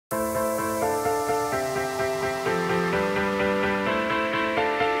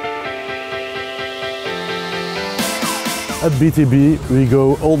At BTB, we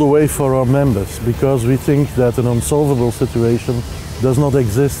go all the way for our members because we think that an unsolvable situation does not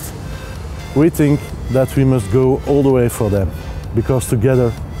exist. We think that we must go all the way for them because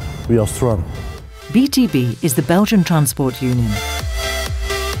together we are strong. BTB is the Belgian Transport Union.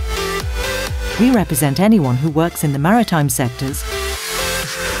 We represent anyone who works in the maritime sectors,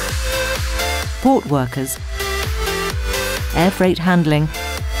 port workers, air freight handling,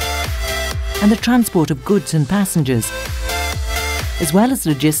 and the transport of goods and passengers, as well as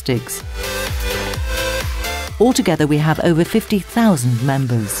logistics. Altogether, we have over 50,000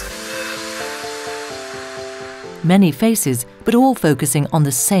 members. Many faces, but all focusing on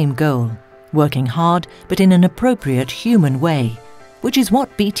the same goal, working hard, but in an appropriate human way, which is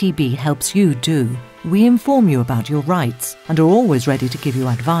what BTB helps you do. We inform you about your rights and are always ready to give you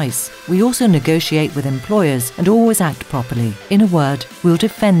advice. We also negotiate with employers and always act properly. In a word, we'll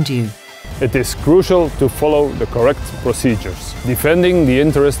defend you. It is crucial to follow the correct procedures. Defending the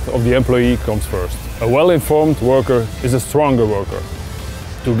interest of the employee comes first. A well-informed worker is a stronger worker.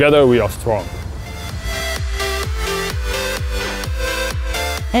 Together we are strong.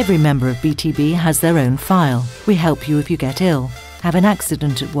 Every member of BTB has their own file. We help you if you get ill, have an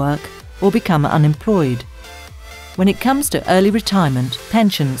accident at work, or become unemployed. When it comes to early retirement,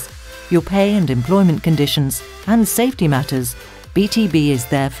 pensions, your pay and employment conditions, and safety matters, BTB is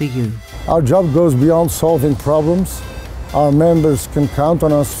there for you. Our job goes beyond solving problems. Our members can count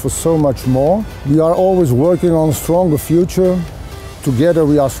on us for so much more. We are always working on a stronger future. Together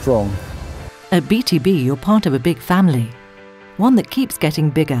we are strong. At BTB, you're part of a big family, one that keeps getting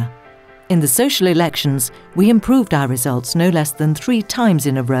bigger. In the social elections, we improved our results no less than 3 times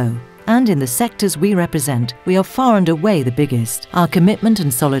in a row. And in the sectors we represent, we are far and away the biggest. Our commitment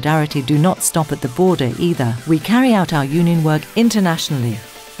and solidarity do not stop at the border either. We carry out our union work internationally,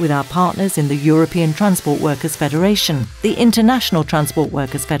 with our partners in the European Transport Workers Federation, the International Transport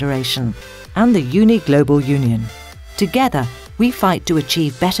Workers Federation, and the Uni Global Union. Together, we fight to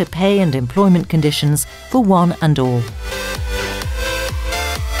achieve better pay and employment conditions for one and all.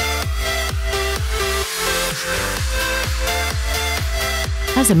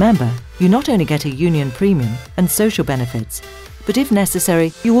 As a member, you not only get a union premium and social benefits, but if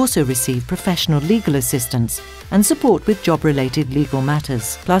necessary, you also receive professional legal assistance and support with job-related legal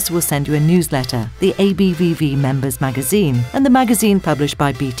matters. Plus, we'll send you a newsletter, the ABVV Members Magazine, and the magazine published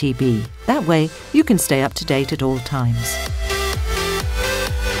by BTB. That way, you can stay up to date at all times.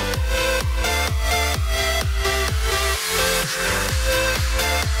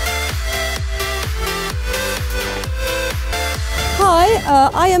 Hi,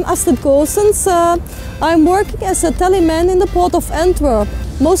 I am Astrid Goossens. I'm working as a teleman in the port of Antwerp,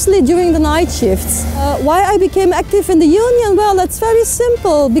 mostly during the night shifts. Why I became active in the union? Well, it's very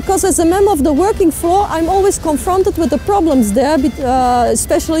simple, because as a member of the working floor, I'm always confronted with the problems there,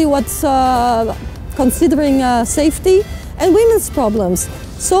 especially what's considering safety and women's problems.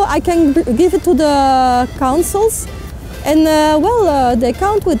 So I can give it to the councils. And they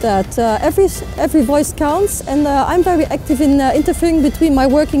count with that. Every voice counts, and I'm very active in interfering between my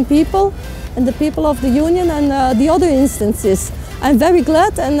working people and the people of the union and the other instances. I'm very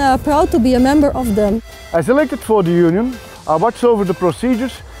glad and proud to be a member of them. As elected for the union, I watch over the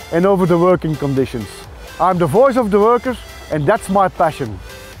procedures and over the working conditions. I'm the voice of the workers, and that's my passion.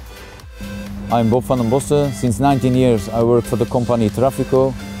 I'm Bob van den Bossen. Since 19 years I work for the company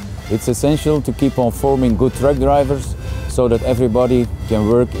Trafico. It's essential to keep on forming good truck drivers so that everybody can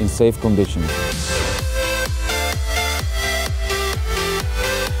work in safe conditions.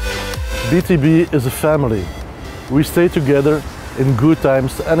 BTB is a family. We stay together in good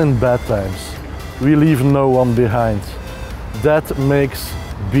times and in bad times. We leave no one behind. That makes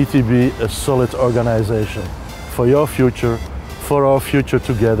BTB a solid organization. For your future, for our future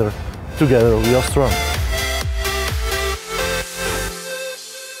together. Together we are strong.